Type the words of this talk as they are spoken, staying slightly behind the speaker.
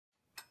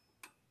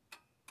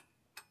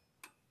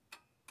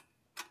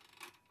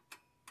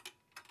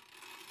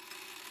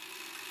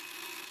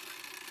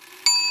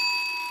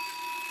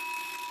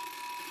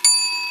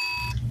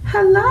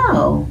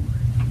Hello.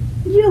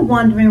 You're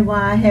wondering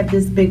why I have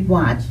this big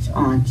watch,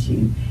 aren't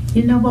you?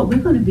 You know what? We're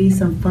going to be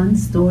some fun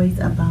stories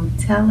about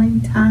telling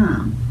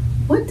time.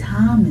 What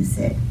time is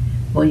it?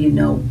 Well, you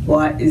know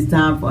what? It's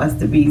time for us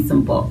to read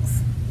some books.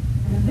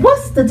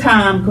 What's the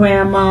Time,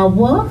 Grandma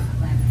Wolf?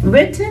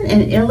 Written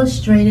and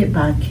illustrated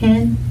by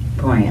Ken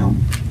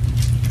Brown.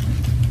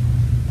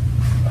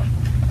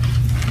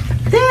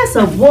 There's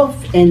a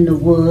wolf in the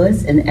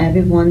woods, and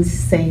everyone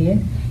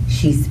said,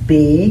 she's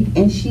big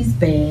and she's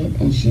bad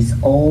and she's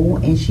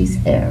old and she's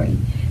hairy.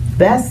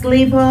 Best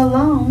leave her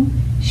alone.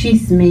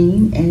 She's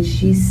mean and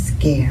she's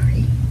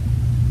scary.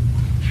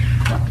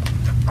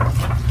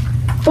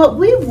 But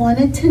we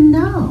wanted to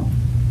know,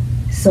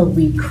 so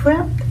we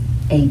crept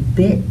a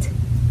bit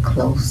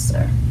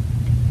closer.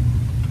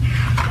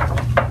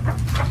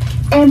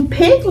 And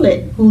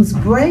Piglet, who's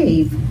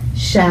brave,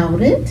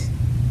 shouted,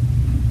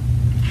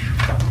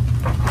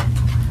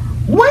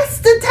 "What's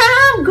the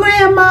time,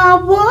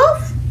 Grandma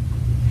Wolf?"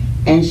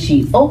 And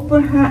she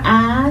opened her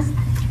eyes.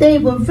 They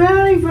were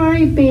very,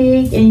 very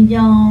big and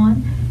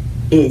yawned.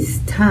 "It's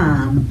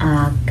time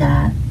I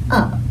got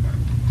up."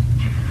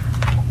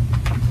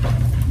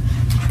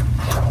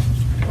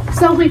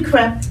 So we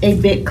crept a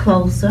bit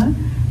closer,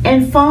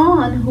 and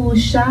Fawn, who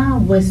was shy,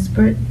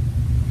 whispered,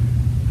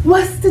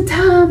 "What's the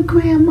time,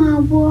 Grandma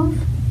Wolf?"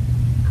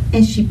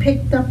 And she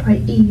picked up her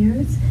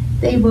ears.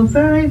 They were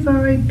very,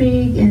 very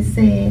big and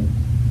said,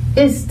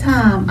 "It's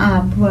time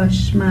I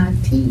brush my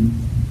teeth."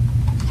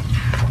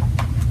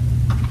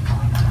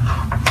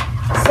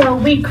 So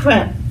we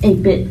crept a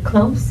bit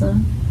closer,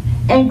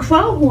 and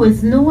Crow, who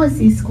is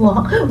noisy,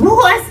 squawked,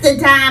 "What's the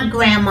time,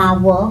 Grandma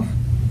Wolf?"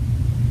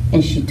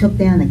 And she took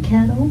down the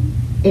kettle.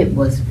 It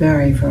was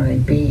very, very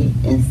big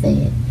and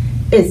said,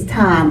 "It's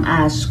time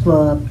I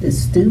scrub the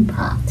stew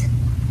pot."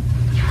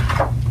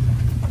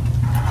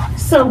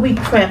 So we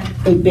crept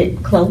a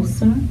bit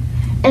closer,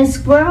 and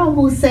Squirrel,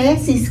 who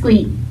sassy,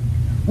 squeaked,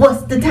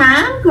 "What's the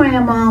time,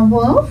 Grandma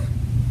Wolf?"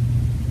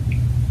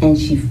 And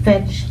she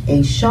fetched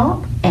a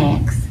sharp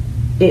axe.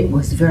 It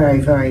was very,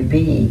 very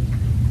big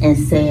and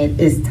said,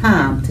 "It's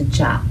time to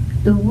chop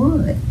the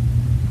wood."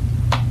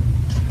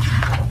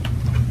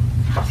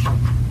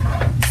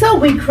 So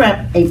we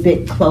crept a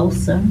bit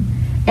closer,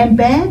 and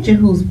Badger,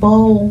 whose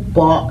bowl,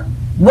 barked,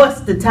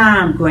 "What's the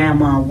time,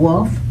 Grandma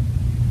Wolf?"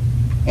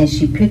 And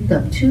she picked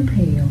up 2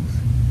 pails.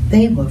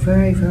 They were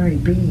very, very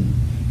big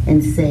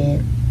and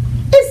said,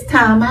 "It's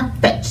time I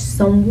fetch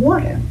some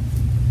water."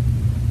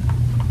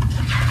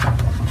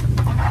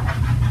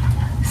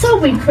 So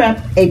we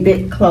crept a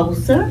bit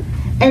closer,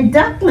 and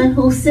Duckling,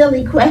 who's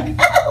silly, quacked,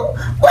 "Oh,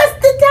 what's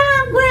the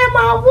time,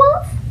 Grandma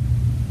Wolf?"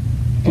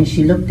 And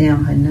she looked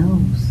down her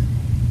nose.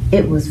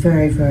 It was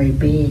very, very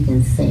big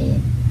and said,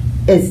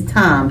 "It's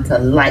time to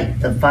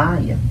light the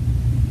fire."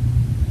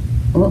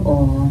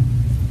 Uh-oh.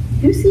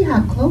 You see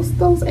how close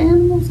those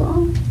animals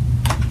are?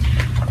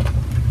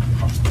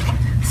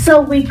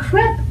 So we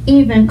crept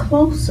even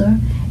closer,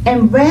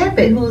 and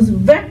Rabbit, who's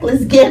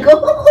reckless,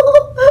 giggled,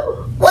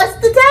 "What's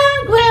the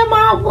time,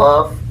 Grandma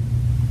Wolf?"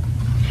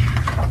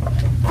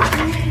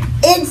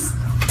 "It's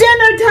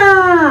dinner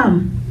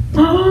time."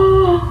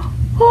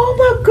 Oh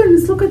my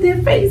goodness, look at their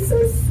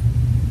faces.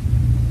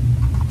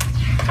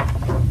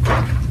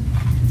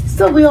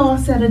 So we all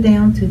settled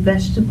down to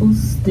vegetable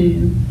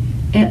stew.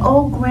 And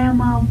old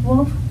Grandma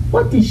Wolf,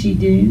 what did she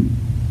do?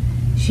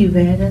 She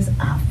read us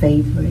our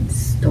favorite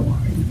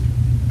story.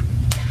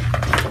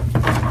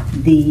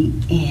 The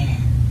end.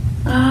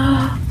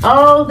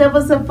 Oh, that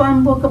was a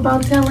fun book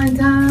about telling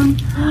time.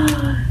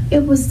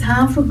 It was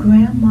time for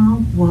Grandma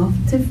Wolf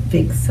to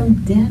fix some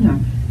dinner.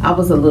 I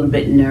was a little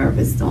bit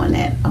nervous doing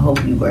that. I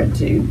hope you were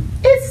too.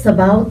 It's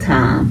About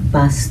Time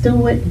by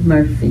Stuart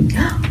Murphy.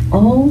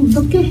 Oh,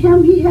 look at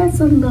him. He has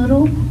a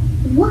little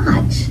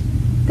watch.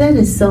 That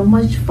is so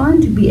much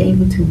fun to be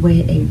able to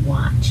wear a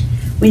watch.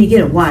 When you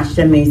get a watch,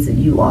 that means that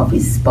you are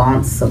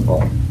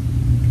responsible.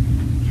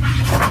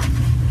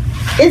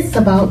 It's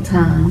about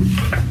time.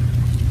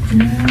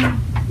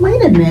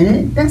 Wait a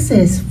minute. That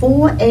says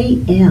 4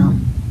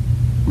 a.m.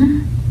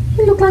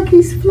 He look like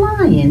he's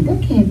flying.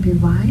 That can't be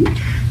right.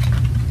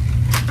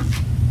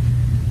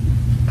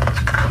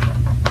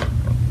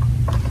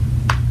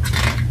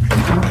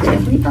 Oh,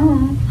 there we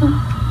are.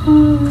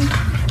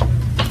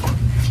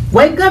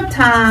 Wake up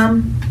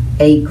time.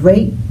 A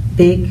great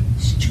big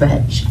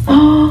stretch.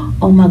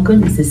 Oh my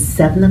goodness, it's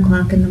 7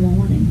 o'clock in the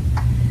morning.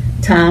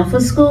 Time for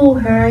school,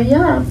 hurry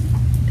up.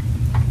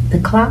 The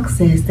clock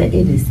says that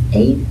it is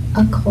 8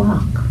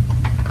 o'clock.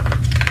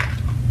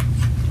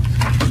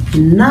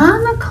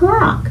 9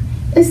 o'clock.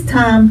 It's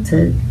time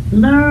to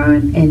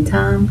learn and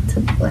time to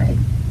play.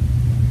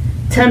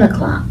 10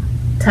 o'clock.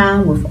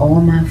 Time with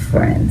all my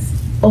friends.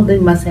 Oh, they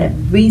must have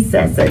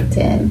recess at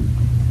 10.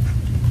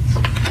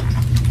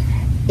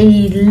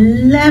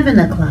 11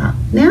 o'clock.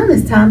 Now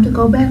it's time to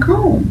go back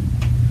home.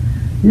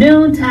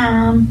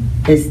 Noontime.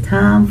 It's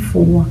time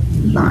for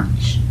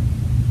lunch.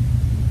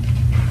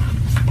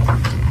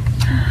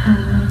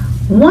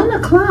 1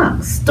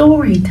 o'clock,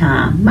 story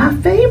time, my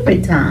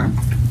favorite time.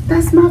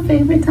 That's my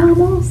favorite time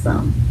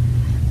also.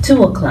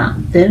 2 o'clock.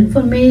 Then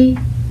for me,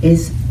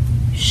 it's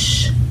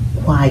shh,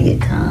 quiet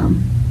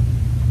time.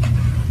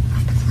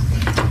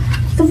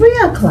 3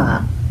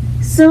 o'clock.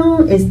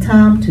 Soon it's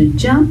time to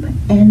jump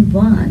and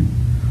run.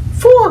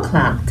 4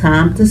 o'clock,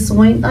 time to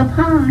swing up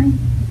high.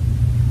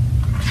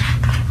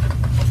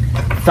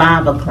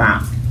 5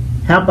 o'clock,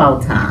 help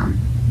out time.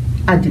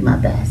 I do my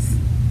best.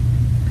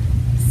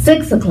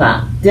 6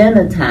 o'clock,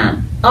 dinner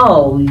time.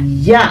 Oh,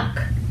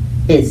 yuck,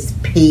 it's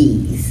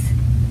peas.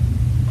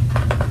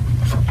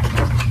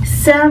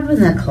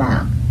 7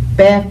 o'clock,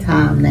 bath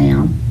time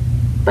now,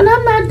 but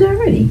I'm not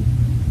dirty.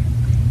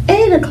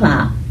 8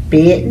 o'clock,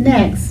 bed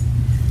next,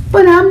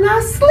 but I'm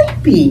not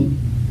sleepy.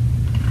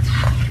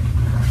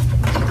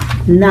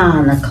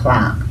 9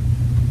 o'clock,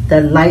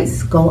 the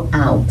lights go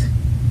out.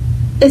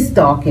 It's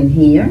dark in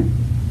here.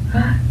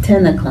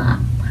 10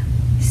 o'clock,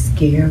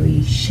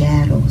 scary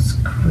shadows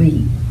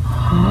creep.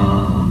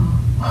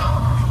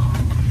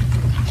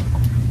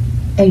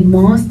 A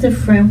monster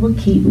friend will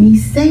keep me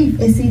safe.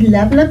 It's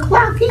 11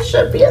 o'clock. He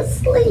should be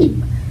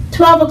asleep.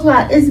 12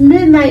 o'clock. It's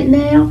midnight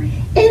now.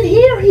 And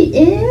here he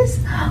is.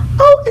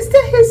 Oh, is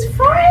that his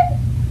friend?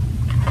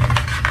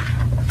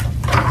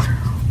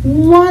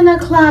 1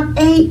 o'clock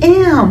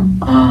a.m.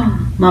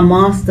 Oh, my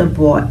monster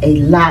brought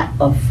a lot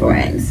of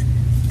friends.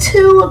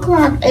 2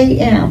 o'clock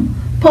a.m.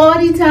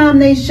 Party time,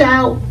 they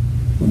shout.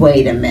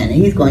 Wait a minute.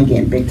 He's going to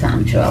get in big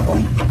time trouble.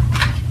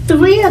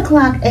 3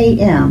 o'clock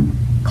a.m.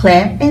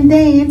 Clap and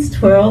dance,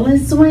 twirl and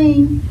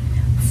swing.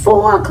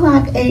 4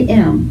 o'clock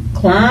a.m.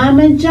 Climb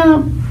and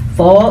jump,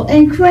 fall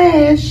and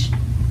crash.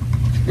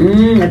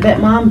 I bet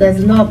Mom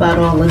doesn't know about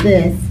all of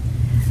this.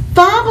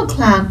 5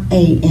 o'clock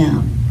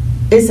a.m.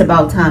 It's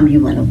about time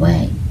you went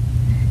away.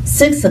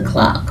 6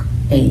 o'clock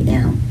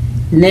a.m.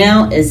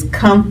 Now it's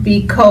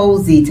comfy,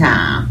 cozy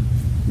time.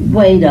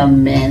 Wait a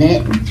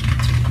minute.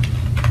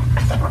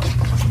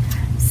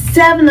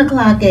 7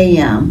 o'clock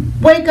a.m.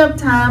 Wake up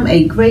time,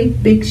 a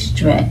great big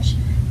stretch.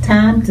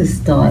 Time to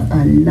start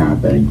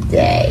another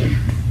day.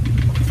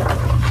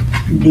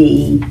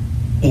 The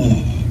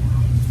end.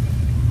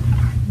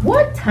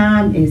 What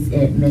time is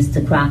it,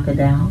 Mr.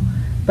 Crocodile?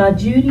 By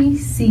Judy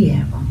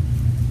Sierra.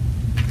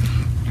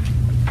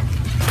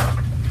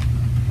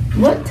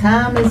 What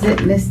time is it,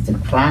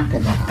 Mr.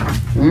 Crocodile?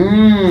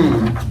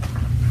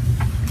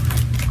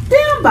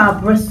 Down by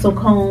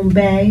Bristlecone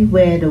Bay,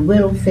 where the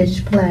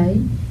whittlefish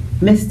play,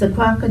 Mr.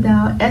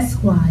 Crocodile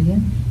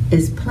Esquire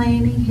is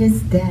planning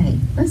his day.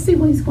 Let's see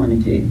what he's going to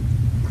do.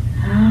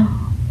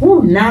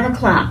 9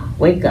 o'clock,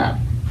 wake up.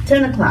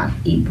 10 o'clock,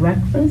 eat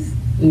breakfast.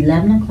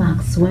 11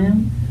 o'clock,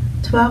 swim.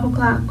 12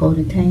 o'clock, go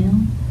to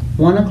town.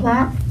 1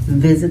 o'clock,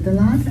 visit the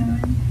library.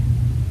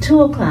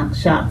 2 o'clock,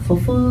 shop for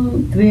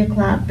food. 3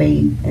 o'clock,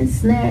 bathe and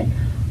snack.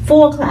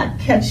 4 o'clock,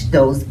 catch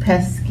those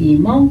pesky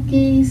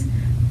monkeys.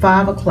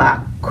 5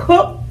 o'clock,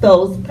 cook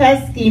those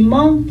pesky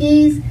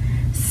monkeys.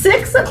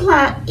 6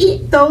 o'clock,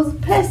 eat those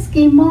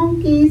pesky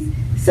monkeys.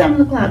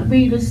 7 o'clock,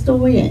 read a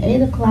story. And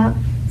 8 o'clock,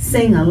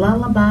 sing a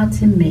lullaby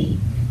to me.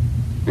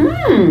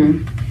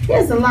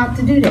 There's a lot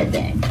to do that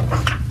day.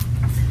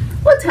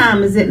 What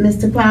time is it,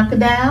 Mr.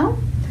 Crocodile?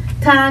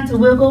 Time to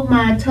wiggle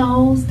my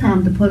toes.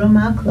 Time to put on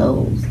my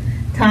clothes.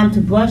 Time to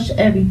brush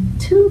every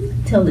tooth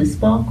till it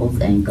sparkles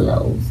and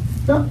glows.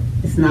 So,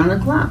 it's 9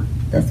 o'clock.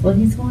 That's what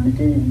he's going to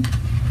do.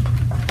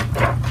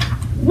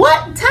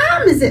 What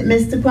time is it,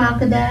 Mr.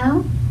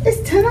 Crocodile?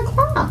 It's 10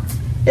 o'clock.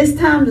 It's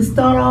time to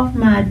start off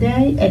my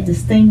day at the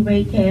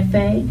Stingray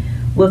Cafe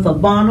with a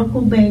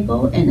barnacle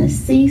bagel and a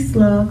sea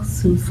slug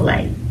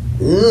souffle.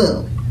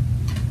 Ugh.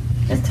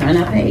 Let's turn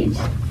our page.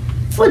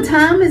 What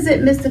time is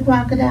it, Mr.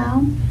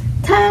 Crocodile?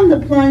 Time to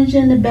plunge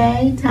in the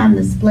bay, time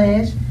to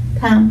splash,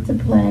 time to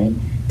play,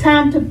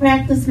 time to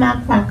practice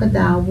my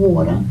crocodile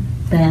water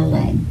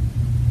ballet.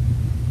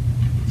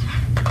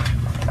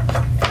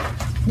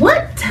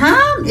 What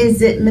time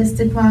is it,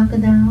 Mr.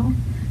 Crocodile?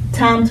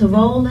 Time to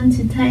roll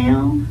into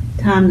town,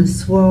 time to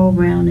swirl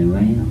round and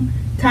round,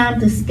 time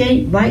to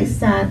skate right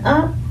side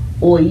up,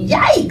 or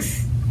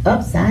yikes,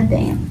 upside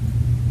down.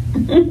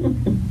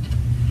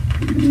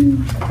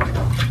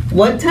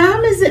 What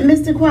time is it,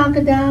 Mr.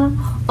 Crocodile?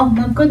 Oh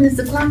my goodness,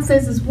 the clock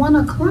says it's 1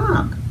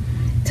 o'clock.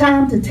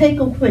 Time to take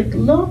a quick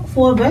look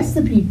for a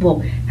recipe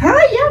book.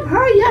 Hurry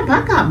up,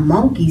 I got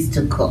monkeys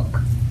to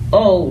cook.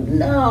 Oh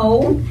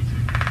no.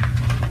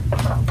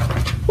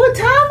 What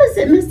time is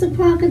it, Mr.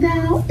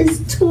 Crocodile? It's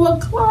 2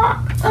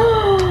 o'clock.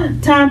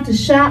 Time to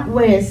shop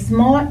where it's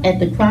smart at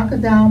the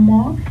Crocodile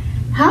Mall.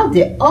 How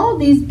did all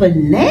these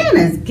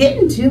bananas get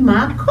into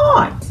my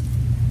cart?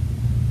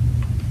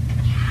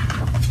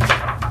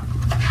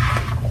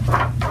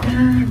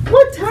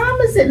 What time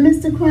is it,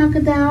 Mr.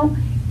 Crocodile?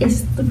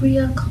 It's 3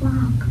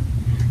 o'clock.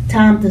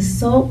 Time to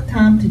soak,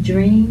 time to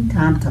dream,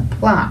 time to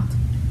plot,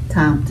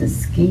 time to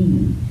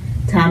scheme,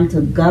 time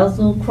to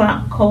guzzle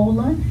crock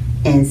cola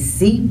and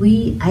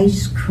seaweed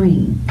ice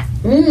cream.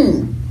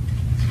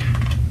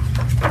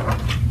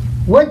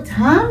 What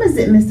time is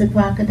it, Mr.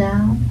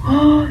 Crocodile?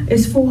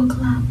 It's 4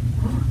 o'clock.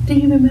 Do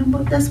you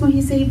remember? That's when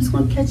he said he was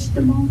going to catch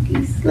the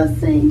monkeys. Let's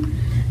see.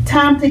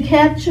 Time to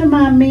capture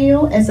my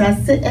meal as I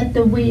sit at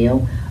the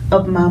wheel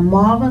of my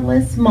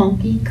marvelous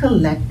monkey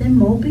collecting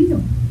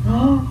mobile.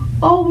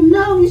 Oh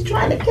no, he's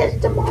trying to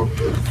catch the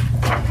monkeys.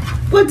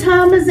 What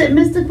time is it,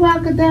 Mr.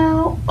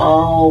 Crocodile?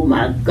 Oh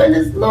my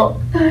goodness, look.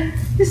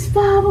 It's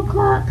 5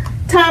 o'clock.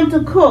 Time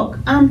to cook.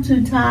 I'm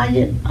too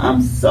tired.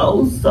 I'm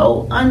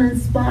so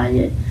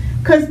uninspired.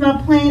 Because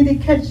my plan to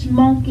catch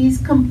monkeys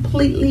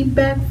completely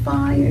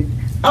backfired.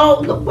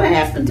 Oh, look what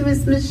happened to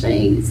his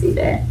machine. You see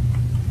that?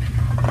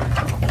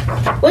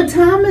 What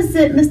time is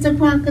it, Mr.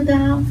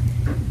 Crocodile?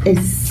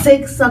 It's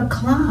 6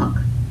 o'clock.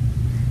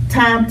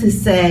 Time to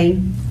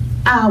say,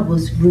 I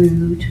was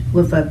rude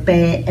with a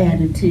bad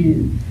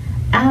attitude.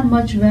 I'd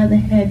much rather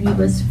have you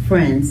as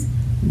friends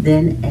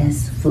than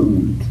as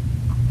food.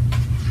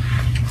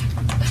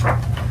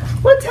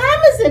 What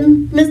time is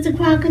it, Mr.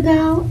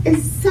 Crocodile?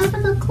 It's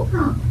 7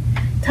 o'clock.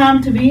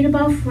 Time to read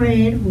about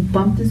Fred, who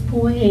bumped his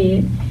poor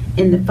head,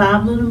 and the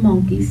 5 little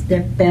monkeys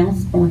that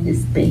bounced on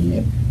his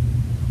bed.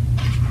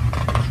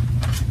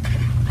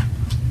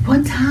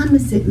 What time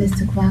is it,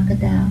 Mr.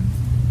 Crocodile?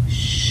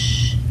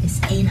 Shh,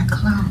 it's 8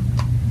 o'clock.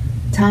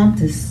 Time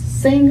to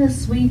sing a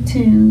sweet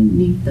tune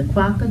neath the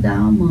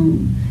crocodile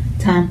moon.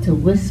 Time to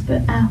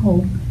whisper, I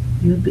hope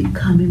you'll be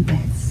coming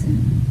back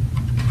soon.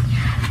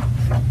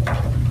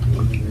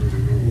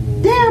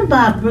 Down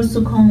by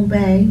Bristlecone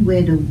Bay,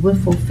 where the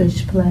wiffle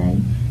fish play,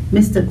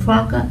 Mr.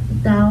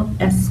 Crocodile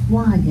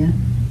Esquire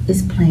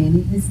is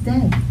planning his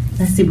day.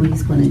 Let's see what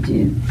he's going to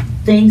do.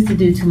 Things to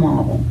do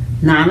tomorrow.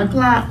 9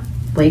 o'clock,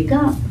 wake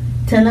up.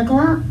 10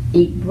 o'clock,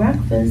 eat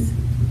breakfast.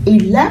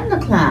 11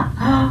 o'clock,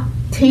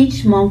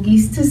 teach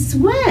monkeys to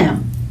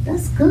swim.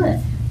 That's good.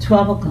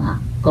 12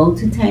 o'clock, go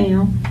to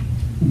town.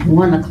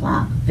 1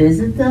 o'clock,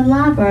 visit the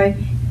library.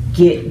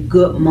 Get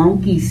good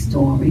monkey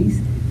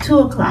stories. 2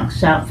 o'clock,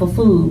 shop for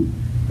food.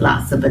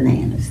 Lots of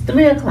bananas.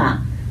 3 o'clock,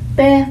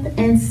 bath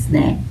and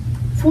snack.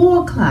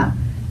 4 o'clock,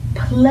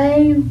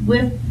 play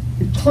with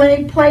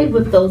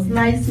those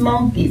nice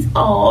monkeys.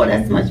 Oh,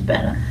 that's much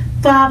better.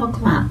 5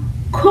 o'clock,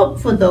 cook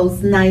for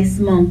those nice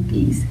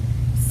monkeys.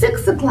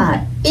 6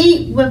 o'clock,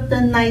 eat with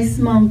the nice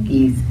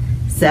monkeys.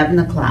 7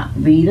 o'clock,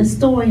 read a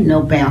story,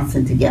 no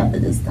bouncing together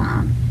this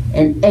time.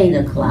 And 8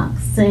 o'clock,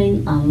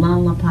 sing a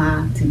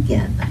lullaby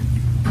together.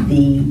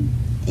 The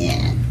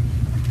end.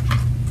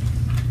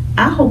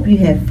 I hope you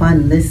had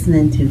fun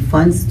listening to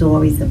fun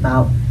stories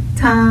about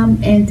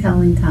time and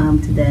telling time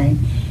today.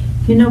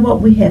 You know what?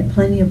 We have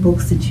plenty of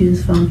books to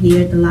choose from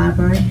here at the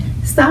library.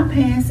 Stop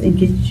past and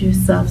get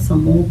yourself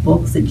some more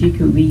books that you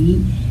can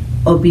read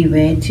or be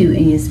read to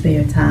in your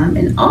spare time.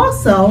 And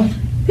also,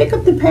 pick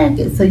up the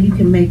packet so you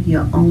can make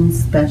your own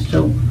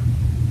special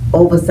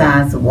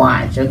oversized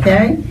watch,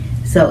 okay?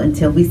 So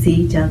until we see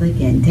each other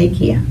again, take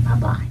care.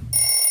 Bye-bye.